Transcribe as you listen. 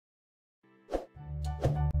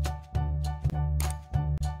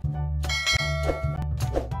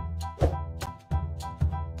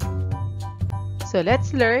So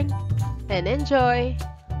let's learn and enjoy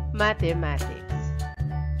mathematics.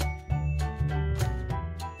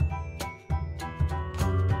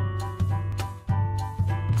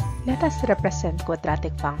 Let us represent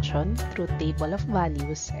quadratic function through table of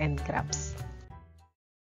values and graphs.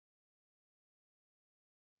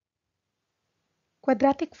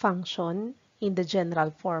 Quadratic function in the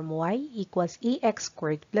general form y equals ax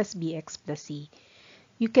squared plus bx plus c.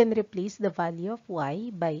 You can replace the value of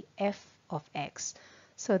y by f of x.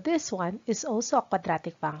 So this one is also a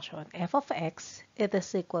quadratic function. F of x, it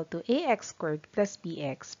is equal to ax squared plus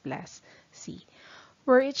bx plus c,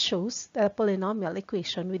 where it shows the polynomial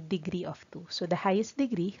equation with degree of 2. So the highest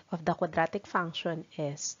degree of the quadratic function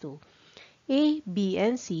is 2. A, b,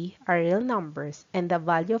 and c are real numbers, and the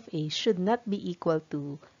value of a should not be equal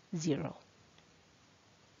to 0.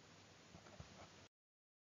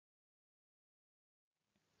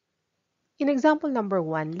 In example number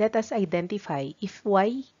 1, let us identify if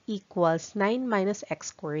y equals 9 minus x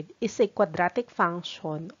squared is a quadratic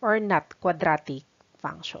function or not quadratic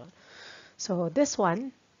function. So this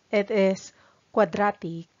one, it is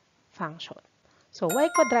quadratic function. So why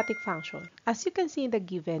quadratic function? As you can see in the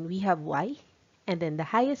given, we have y, and then the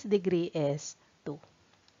highest degree is 2.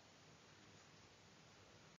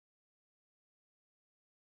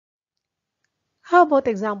 How about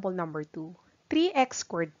example number 2? 3x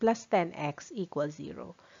squared plus 10x equals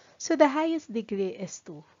 0. So the highest degree is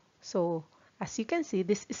 2. So as you can see,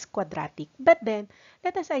 this is quadratic. But then,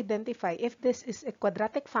 let us identify if this is a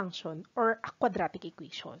quadratic function or a quadratic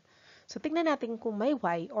equation. So tingnan natin kung may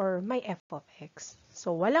y or may f of x.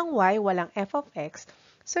 So walang y, walang f of x.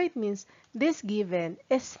 So it means this given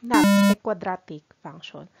is not a quadratic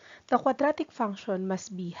function. The quadratic function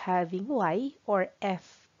must be having y or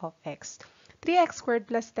f of x. 3x squared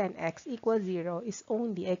plus 10x equals 0 is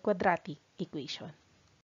only a quadratic equation.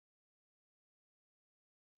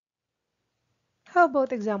 How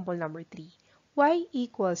about example number 3? Y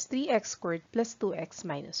equals 3x squared plus 2x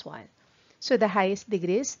minus 1. So the highest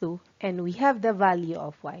degree is 2, and we have the value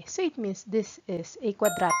of y. So it means this is a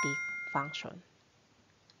quadratic function.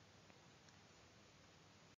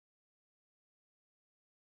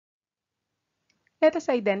 Let us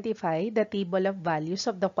identify the table of values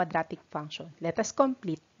of the quadratic function. Let us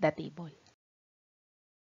complete the table.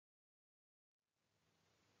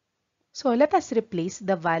 So let us replace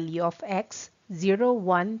the value of x, 0,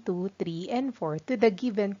 1, 2, 3, and 4 to the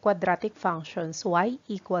given quadratic functions y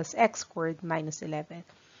equals x squared minus 11.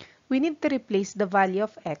 We need to replace the value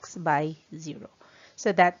of x by 0.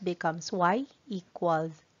 So that becomes y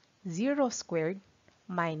equals 0 squared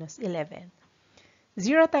minus 11.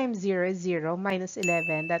 0 times 0 is 0 minus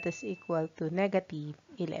 11, that is equal to negative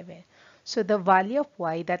 11. So the value of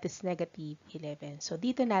y, that is negative 11. So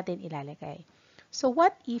dito natin ilalagay. So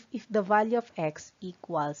what if the value of x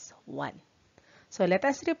equals 1? So let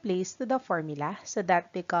us replace to the formula. So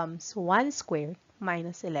that becomes 1 squared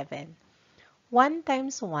minus 11. 1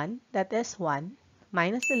 times 1, that is 1,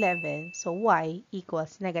 minus 11. So y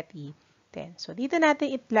equals negative 10. So dito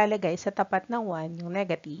natin ilalagay sa tapat ng 1 yung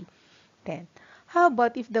negative 10. How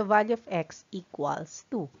about if the value of x equals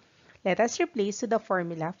 2? Let us replace to the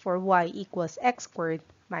formula for y equals x squared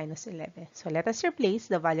minus 11. So let us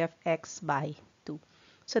replace the value of x by 2.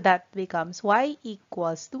 So that becomes y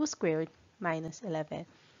equals 2 squared minus 11.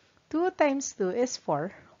 2 times 2 is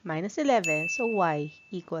 4 minus 11. So y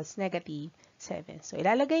equals negative 7. So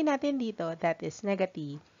ilalagay natin dito, that is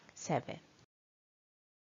negative 7.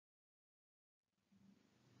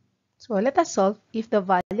 So let us solve if the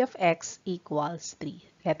value of x equals 3.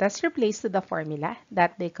 Let us replace to the formula.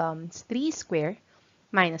 That becomes 3 squared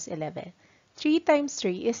minus 11. 3 times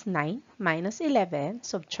 3 is 9 minus 11.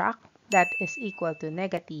 Subtract. That is equal to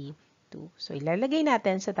negative 2. So ilalagay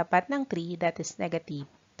natin sa tapat ng 3. That is negative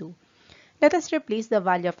 2. Let us replace the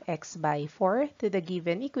value of x by 4 to the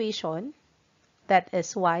given equation. That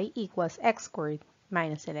is y equals x squared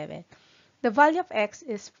minus 11. The value of x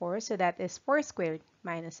is 4, so that is 4 squared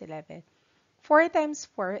minus 11. 4 times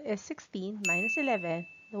 4 is 16 minus 11,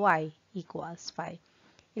 y equals 5.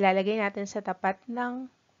 Ilalagay natin sa tapat ng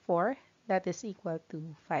 4, that is equal to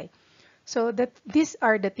 5. So these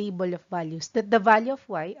are the table of values, that the value of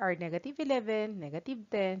y are negative 11, negative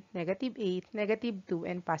 10, negative 8, negative 2,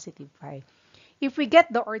 and positive 5. If we get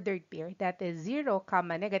the ordered pair, that is 0,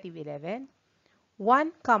 negative 11,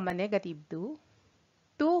 1, negative 2,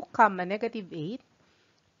 2, negative 8,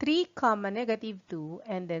 3, negative 2,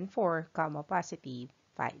 and then 4, positive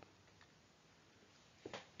 5.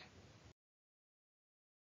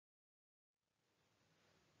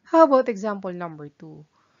 How about example number 2?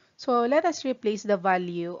 So let us replace the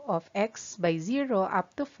value of x by 0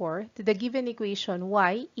 up to 4 to the given equation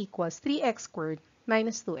y equals 3x squared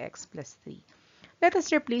minus 2x plus 3. Let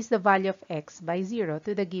us replace the value of x by 0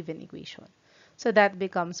 to the given equation. So that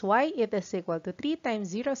becomes y it is equal to 3 times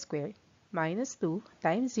 0 squared minus 2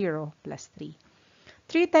 times 0 plus 3.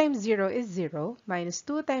 3 times 0 is 0 minus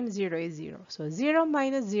 2 times 0 is 0. So 0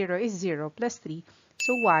 minus 0 is 0 plus 3.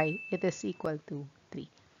 So y it is equal to 3.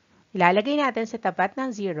 Ilalagay natin sa tapat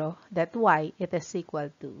ng 0 that y it is equal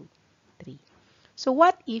to 3. So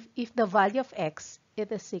what if the value of x it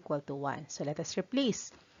is equal to 1? So let us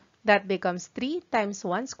replace. That becomes 3 times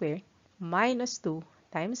 1 squared minus 2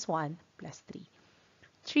 times 1 plus 3.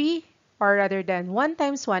 3, or rather than 1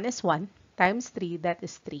 times 1 is 1 times 3, that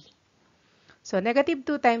is 3. So negative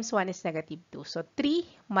 2 times 1 is negative 2. So 3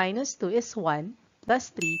 minus 2 is 1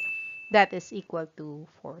 plus 3. That is equal to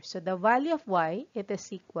 4. So the value of y, it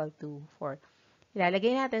is equal to 4.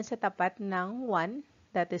 Ilalagay natin sa tapat ng 1,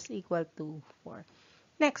 that is equal to 4.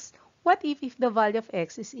 Next, what if the value of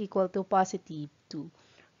x is equal to positive 2?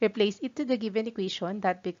 Replace it to the given equation.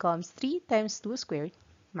 That becomes 3 times 2 squared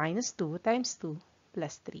minus 2 times 2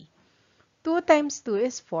 plus 3. 2 times 2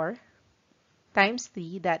 is 4 times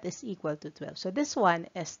 3, that is equal to 12. So this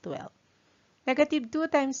one is 12. Negative 2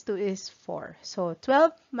 times 2 is 4. So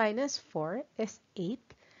 12 minus 4 is 8.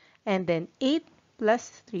 And then 8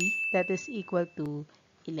 plus 3, that is equal to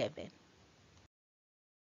 11.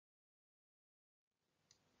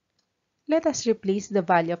 Let us replace the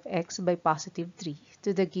value of x by positive 3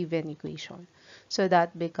 to the given equation. So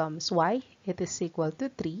that becomes y, it is equal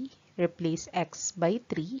to 3. Replace x by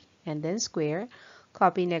 3 and then square.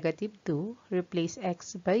 Copy negative 2. Replace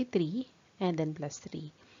x by 3 and then plus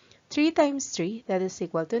 3. 3 times 3, that is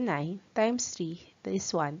equal to 9, times 3,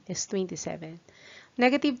 this one is 27.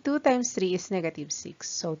 Negative 2 times 3 is negative 6.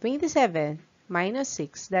 So 27 minus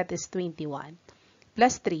 6, that is 21.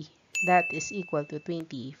 Plus 3, that is equal to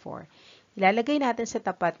 24. Ilalagay natin sa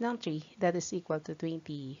tapat ng 3, that is equal to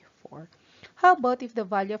 24. How about if the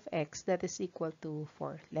value of x that is equal to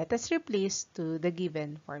 4? Let us replace to the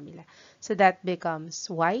given formula. So that becomes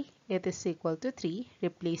y, it is equal to 3.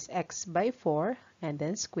 Replace x by 4 and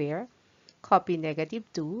then square. Copy negative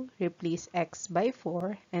 2. Replace x by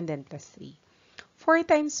 4 and then plus 3. 4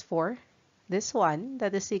 times 4, this one,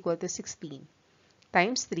 that is equal to 16.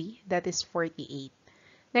 Times 3, that is 48.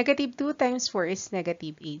 Negative 2 times 4 is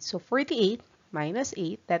negative 8. So 48 minus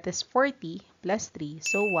 8, that is 40 plus 3.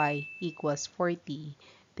 So y equals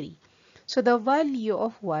 43. So the value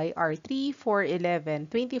of y are 3, 4, 11,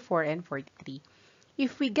 24, and 43.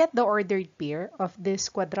 If we get the ordered pair of this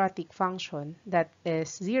quadratic function, that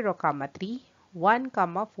is 0, 3, 1,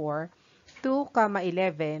 4, 2,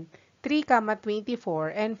 11, 3, 24,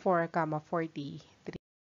 and 4, 43.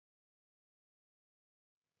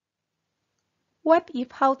 What if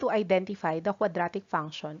how to identify the quadratic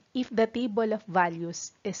function if the table of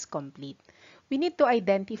values is complete? We need to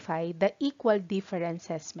identify the equal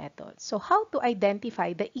differences method. So how to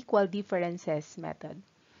identify the equal differences method?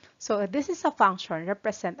 So this is a function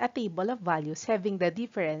represent a table of values having the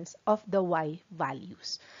difference of the y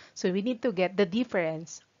values. So we need to get the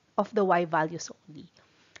difference of the y values only.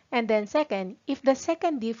 And then second, if the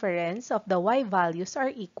second difference of the y values are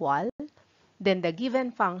equal, then the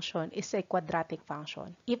given function is a quadratic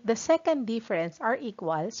function. If the second difference are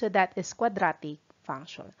equal, so that is quadratic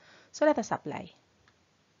function. So let us apply.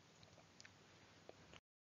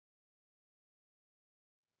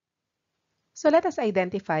 So let us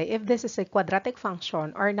identify if this is a quadratic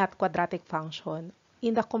function or not quadratic function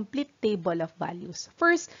in the complete table of values.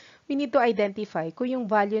 First, we need to identify kung yung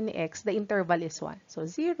value ni x, the interval is 1. So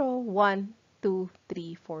 0, 1, 2,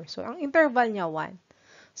 3, 4. So ang interval niya 1.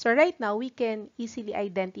 So right now, we can easily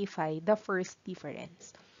identify the first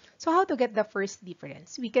difference. So how to get the first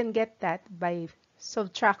difference? We can get that by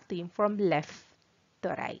subtracting from left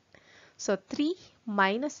to right. So 3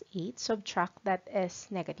 minus 8, subtract that is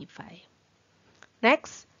negative 5.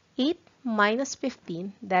 Next, 8 minus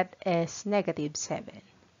 15, that is negative 7.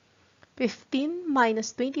 15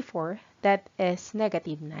 minus 24, that is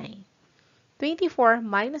negative 9. 24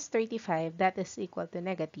 minus 35, that is equal to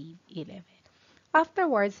negative 11.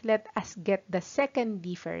 Afterwards, let us get the second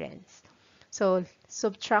difference. So,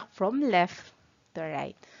 subtract from left to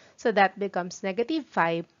right. So, that becomes negative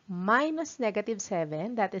 5 minus negative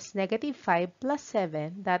 7. That is negative 5 plus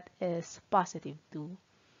 7. That is positive 2.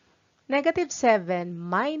 Negative 7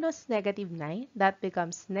 minus negative 9. That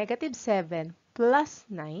becomes negative 7 plus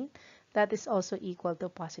 9. That is also equal to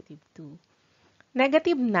positive 2.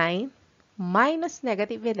 Negative 9 minus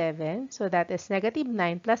negative 11, so that is negative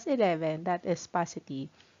 9 plus 11, that is positive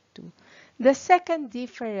 2. The second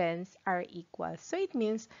difference are equal. So it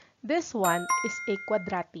means this one is a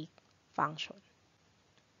quadratic function.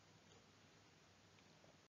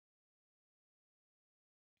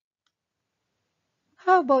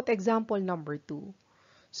 How about example number 2?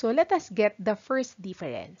 So let us get the first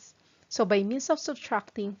difference. So by means of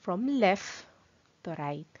subtracting from left to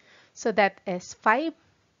right. So that is 5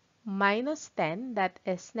 minus 10, that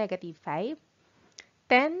is negative 5.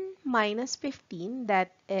 10 minus 15,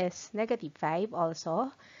 that is negative 5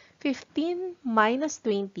 also. 15 minus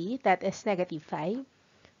 20, that is negative 5.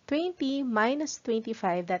 20 minus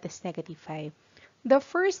 25, that is negative 5. The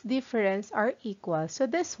first difference are equal. So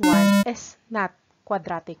this one is not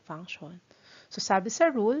quadratic function. So sabi sa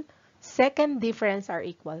rule, second difference are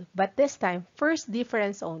equal. But this time, first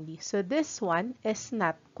difference only. So this one is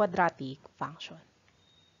not quadratic function.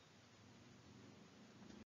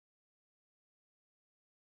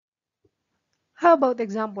 How about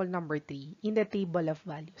example number 3 in the table of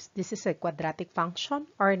values? This is a quadratic function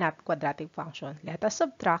or not quadratic function. Let us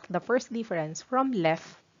subtract the first difference from left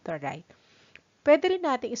to right. Pwede rin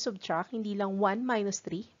natin i-subtract, hindi lang 1 minus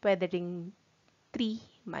 3, pwede rin 3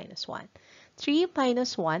 minus 1. 3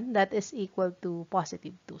 minus 1, that is equal to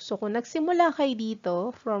positive 2. So kung nagsimula kayo dito,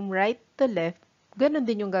 from right to left, ganun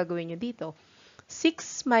din yung gagawin nyo dito.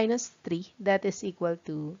 6 minus 3, that is equal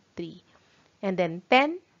to 3. And then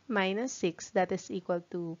 10 minus 6, that is equal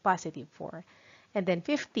to positive 4. And then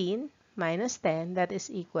 15 minus 10, that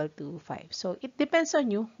is equal to 5. So, it depends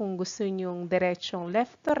on you kung gusto nyong direction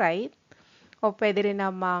left to right, o pwede rin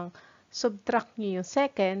namang subtract nyo yung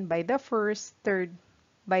second by the first, third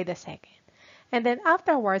by the second. And then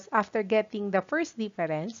afterwards, after getting the first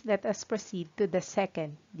difference, let us proceed to the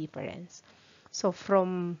second difference. So,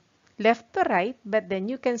 from left to right, but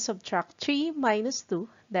then you can subtract 3 minus 2,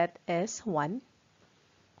 that is 1.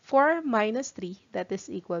 4 minus 3, that is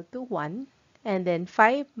equal to 1. And then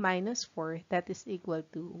 5 minus 4, that is equal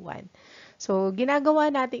to 1. So, ginagawa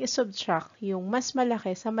natin i-subtract yung mas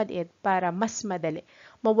malaki sa maliit para mas madali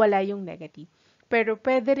mawala yung negative. Pero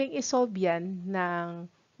pwede rin isolve yan ng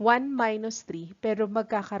 1 minus 3, pero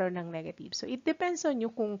magkakaroon ng negative. So, it depends on you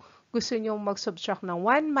kung gusto nyo mag-subtract ng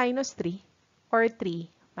 1 minus 3 or 3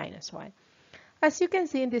 minus 1. As you can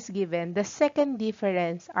see in this given, the second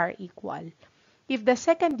difference are equal. If the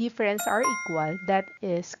second difference are equal, that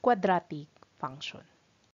is quadratic function.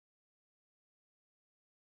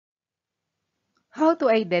 How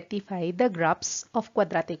to identify the graphs of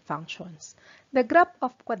quadratic functions? The graph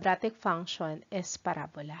of quadratic function is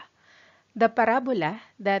parabola. The parabola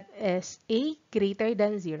that is a greater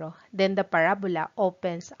than 0, then the parabola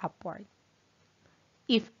opens upward.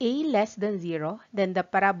 If a less than 0, then the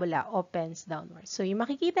parabola opens downward. So, yung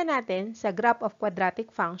makikita natin sa graph of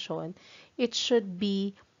quadratic function, it should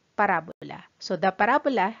be parabola. So, the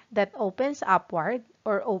parabola that opens upward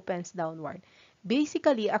or opens downward.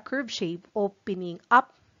 Basically, a curve shape opening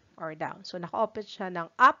up or down. So, naka-open siya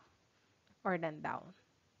ng up or ng down.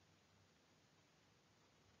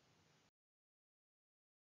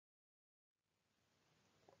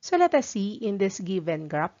 So, let us see in this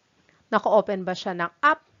given graph, naka-open ba siya ng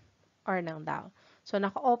up or ng down? So,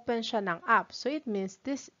 naka-open siya ng up. So, it means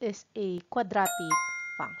this is a quadratic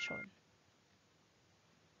function.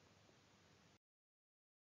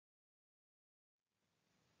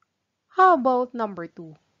 How about number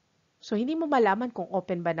 2? So, hindi mo malaman kung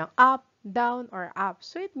open ba ng up, down, or up.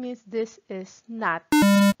 So, it means this is not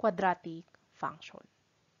quadratic function.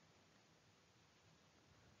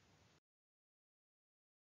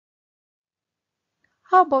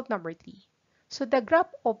 How about number 3? So, the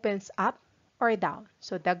graph opens up or down.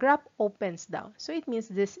 So, the graph opens down. So, it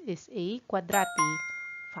means this is a quadratic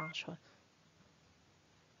function.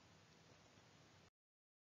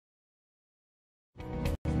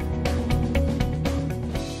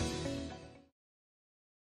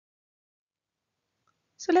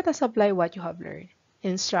 So, let us apply what you have learned.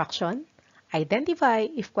 Instruction: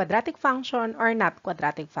 identify if quadratic function or not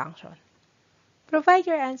quadratic function. Provide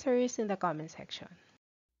your answers in the comment section.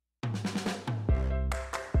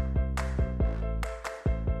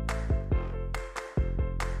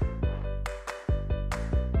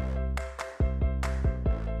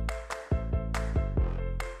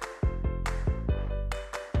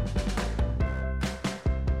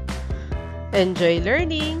 Enjoy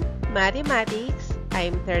learning mathematics.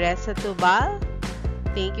 I'm Teresa Tubal.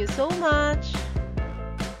 Thank you so much.